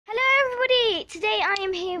today I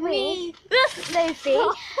am here with Sophie.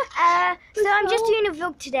 So I'm just doing a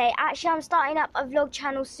vlog today. Actually, I'm starting up a vlog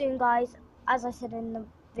channel soon, guys, as I said in the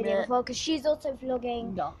video before, because she's also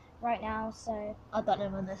vlogging right now. So I don't know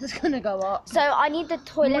when this is gonna go up. So I need the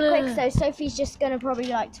toilet quick. So Sophie's just gonna probably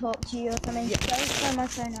like talk to you or something. Yeah. Don't throw my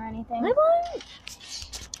phone or anything. I won't.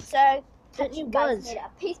 So Don't you guys buzz. later.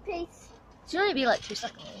 Peace, peace. It's only be like 2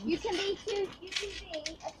 seconds. You can be a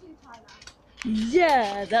 2-timer.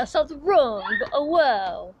 Yeah, that sounds wrong, but oh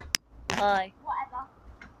well. Hi. Whatever.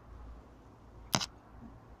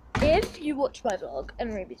 If you watch my vlog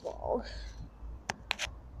and Ruby's vlog,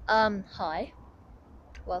 hi.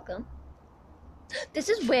 Welcome. This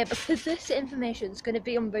is weird because this information is going to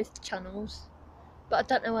be on both channels, but I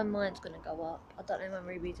don't know when mine's going to go up. I don't know when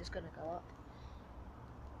Ruby's is going to go up.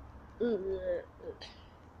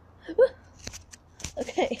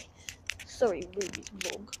 Okay. Sorry, Ruby's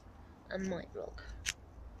vlog and my vlog.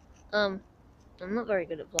 I'm not very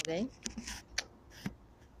good at vlogging.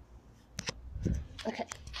 Okay.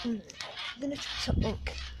 I'm gonna try something.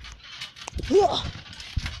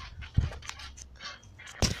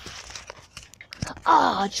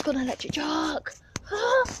 I just got an electric shock.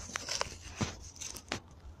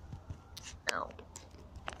 Ow.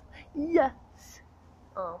 Yes.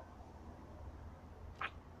 Oh.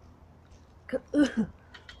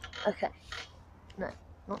 Okay. No,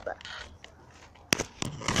 not that.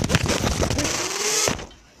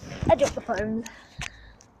 I dropped the phone.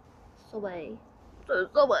 Away.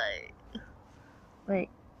 Away. Wait.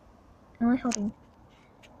 Am I holding?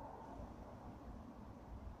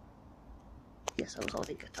 Yes, I was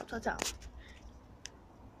holding it upside down.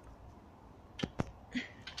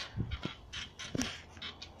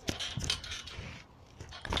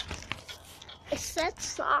 I said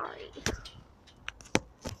sorry.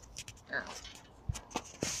 Ow.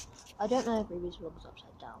 I don't know if Ruby's vlog is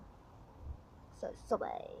upside down. So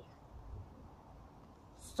sorry.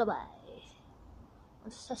 Sorry.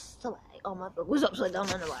 I'm so sorry. Oh, my vlog was upside down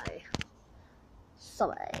anyway.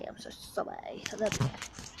 Sorry. I'm so sorry. There we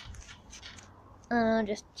go.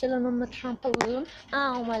 Just chilling on the trampoline.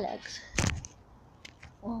 Ow, my legs.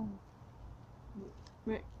 Oh.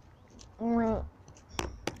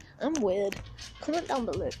 I'm weird. Comment down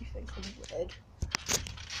below if you think I'm weird.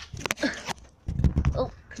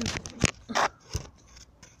 Oh.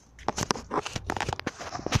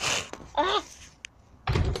 Ah!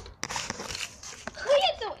 What are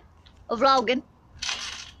you doing? I'm vlogging.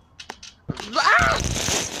 Ah!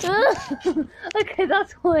 Okay,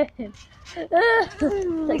 that's weird. Take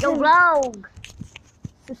a vlog.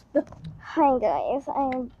 Hi guys, I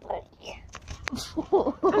am Buddy.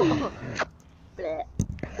 Bleh.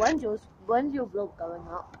 When's your vlog going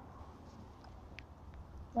up?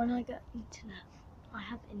 When I get internet. I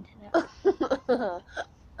have internet.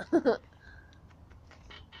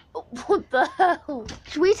 What the hell?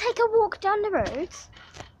 Should we take a walk down the road?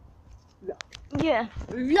 Yeah.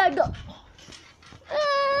 Let go.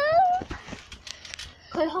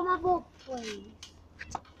 Can you hold my vlog, please?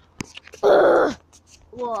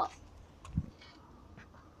 What?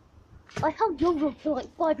 I held your vlog for like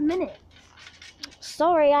 5 minutes.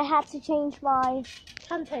 Sorry, I had to change my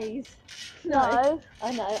Panties. No.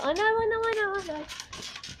 I know.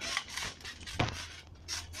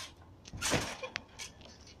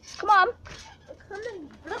 Come on. Come and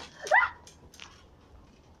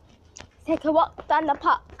Take a walk down the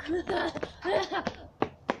park.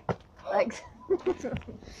 Thanks.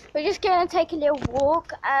 We're just gonna take a little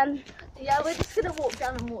walk. Yeah, we're just gonna walk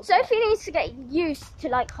down and walk. Sophie needs to get used to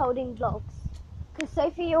like holding vlogs, because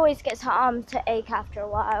Sophie always gets her arm to ache after a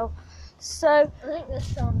while. So I think this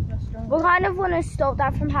sounds strong. we kind of want to stop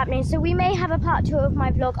that from happening. So we may have a part 2 of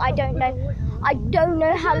my vlog. I don't know. I don't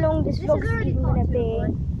know how long this vlog is even gonna be.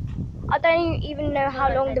 I don't even know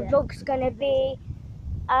how long the vlog's gonna be.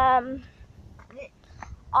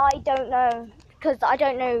 I don't know, because I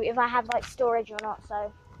don't know if I have like storage or not.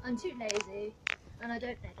 So I'm too lazy, and I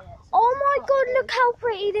don't edit. So oh my god, look how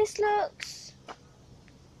pretty this looks.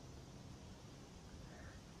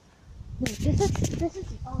 This is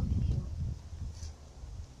the article.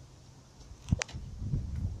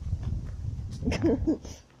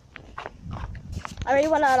 I really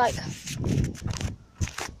wanna like.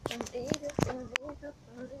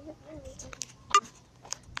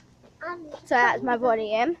 So that's my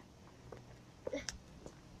body in.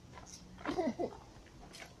 The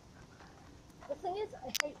thing is,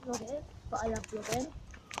 I hate vlogging, but I love vlogging.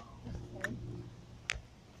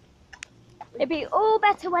 It'd be all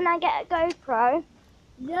better when I get a GoPro.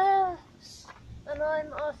 Yes, and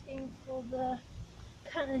I'm asking for the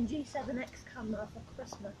Canon G7X camera for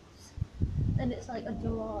Christmas, and it's like a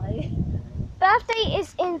July. birthday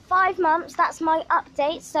is in 5 months. That's my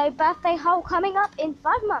update. So birthday haul coming up in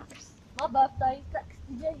 5 months. My birthday next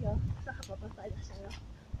year. So I have my birthday this year.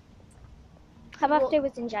 Her birthday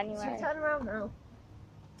was in So January. turn around now.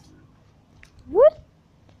 What?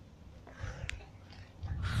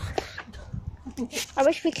 I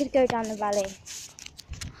wish we could go down the valley.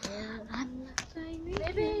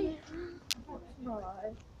 Maybe.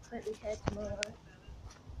 Tomorrow. Maybe here tomorrow.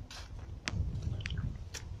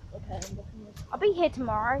 Okay, I'm looking at. I'll be here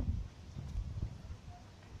tomorrow.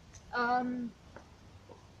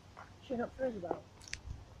 She's not for Isabel.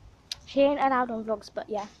 She ain't allowed on vlogs, but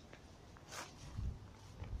yeah.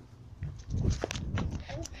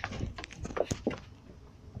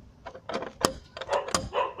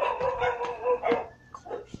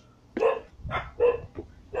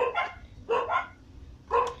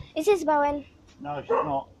 Is Isabel in? No, she's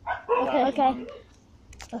not. Okay. Okay.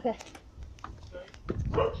 Okay.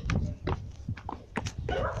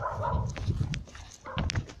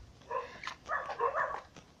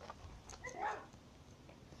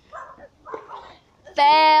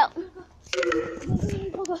 Fail.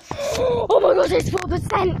 Oh my gosh, it's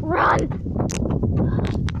 4%. Run.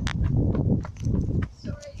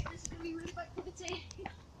 Sorry, this is gonna be really bad quality.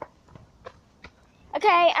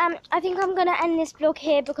 Okay, I think I'm gonna end this vlog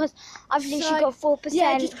here because I've literally got 4%.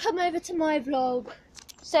 Yeah, just come over to my vlog.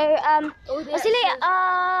 So All the I'll see you later.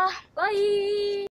 extras. Bye.